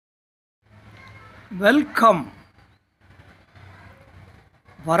Welcome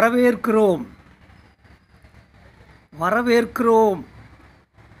வரவேற்கிறோம் வரவேற்கிறோம்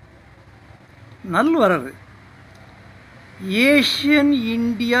நல்வரவு Asian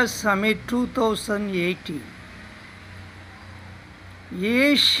India submit 2018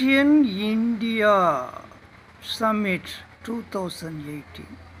 Asian India submit 2018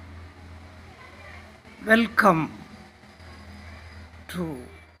 welcome to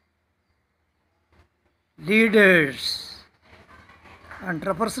leaders and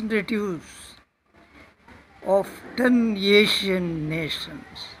representatives of 10 Asian nations.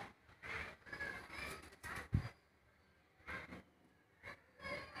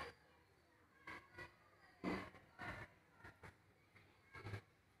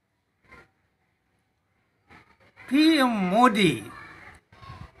 PM Modi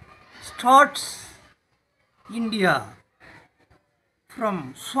starts India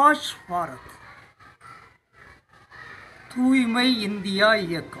from Swachh Bharat, தூய்மை India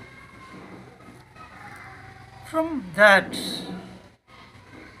இயக்கம். From that,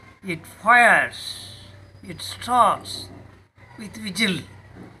 it fires, it starts with vigil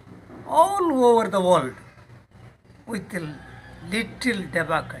all over the world with a little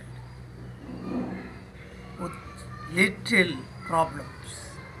debacle, with little problems,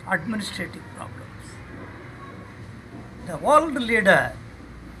 administrative problems. The world leader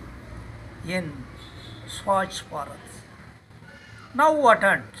in Swachh Bharat now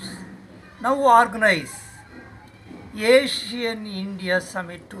attends, now organize ASEAN-India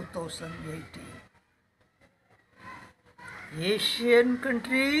Summit 2018. Asian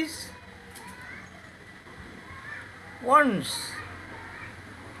countries once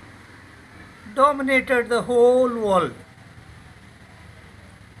dominated the whole world.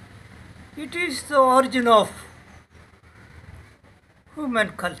 It is the origin of human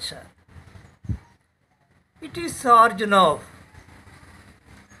culture. It is the origin of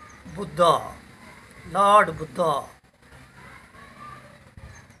Buddha, Lord Buddha,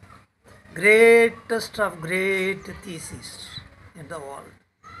 greatest of great theists in the world.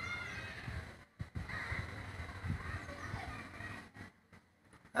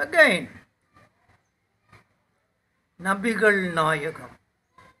 Again, Nabigal Nayagam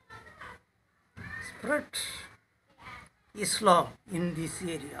spread Islam in this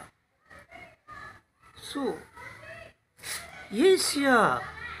area. So, Asia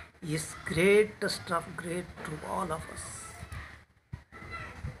is greatest of great to all of us.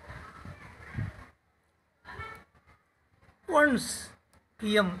 Once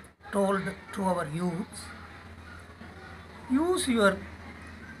PM told to our youth, use your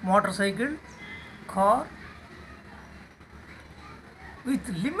motorcycle, car with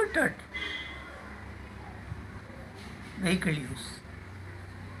limited vehicle use.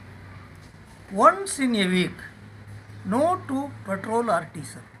 Once in a week, no to petrol or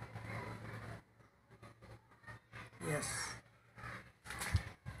diesel. Yes,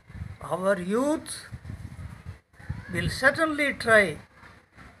 our youth will certainly try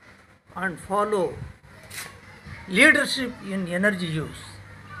and follow leadership in energy use.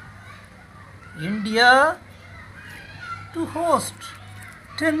 India to host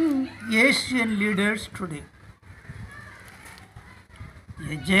 10 Asian leaders today.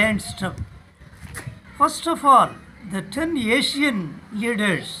 A giant step. First of all, the 10 Asian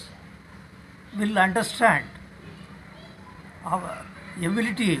leaders will understand our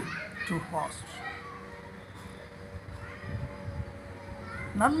ability to host.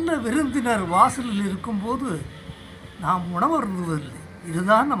 நல்ல விருந்தினர் வாசலில் இருக்கும்போது நாம் உணவருந்துவதில்லை.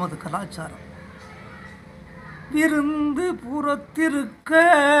 இதுதான் நமது கலாச்சாரம். விருந்து புறத்திருக்க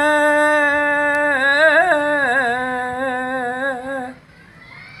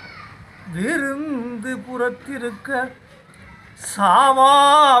விருந்து புறத்திருக்க சாவா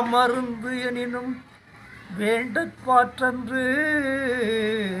மருந்து எனினும் வேண்டற்பாற்றன்று.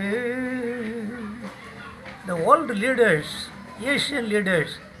 The world leaders, Asian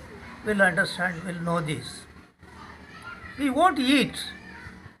leaders will understand, will know this. We won't eat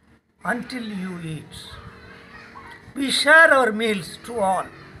until you eat. We share our meals to all.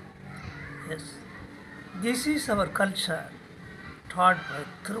 Yes, this is our culture taught by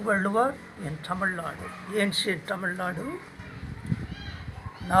Thiruvalluvar in Tamil Nadu, ancient Tamil Nadu.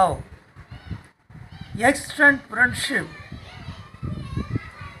 Now, extant friendship,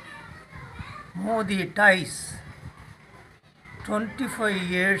 Modi ties 25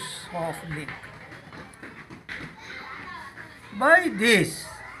 years of link. By this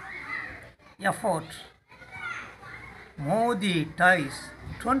effort, Modi ties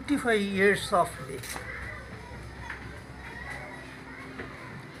 25 years of link.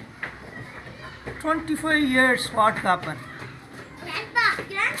 25 years what happened? Grandpa,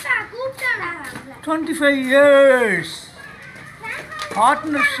 25 years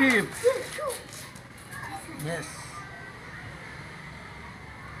partnership. Yes.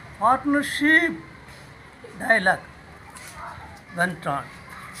 Partnership dialogue went on.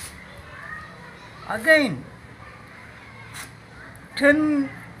 Again, 10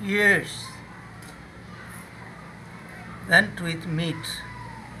 years went with meat.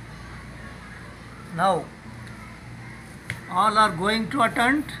 Now, all are going to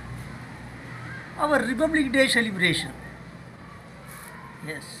attend our Republic Day celebration.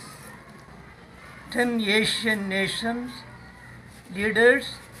 Yes. 10 Asian nations,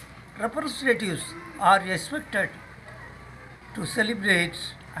 leaders, representatives are expected to celebrate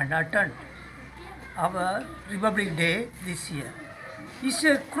and attend our Republic Day this year. It's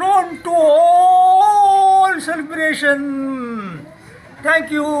a crown to all celebration. Thank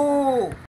you.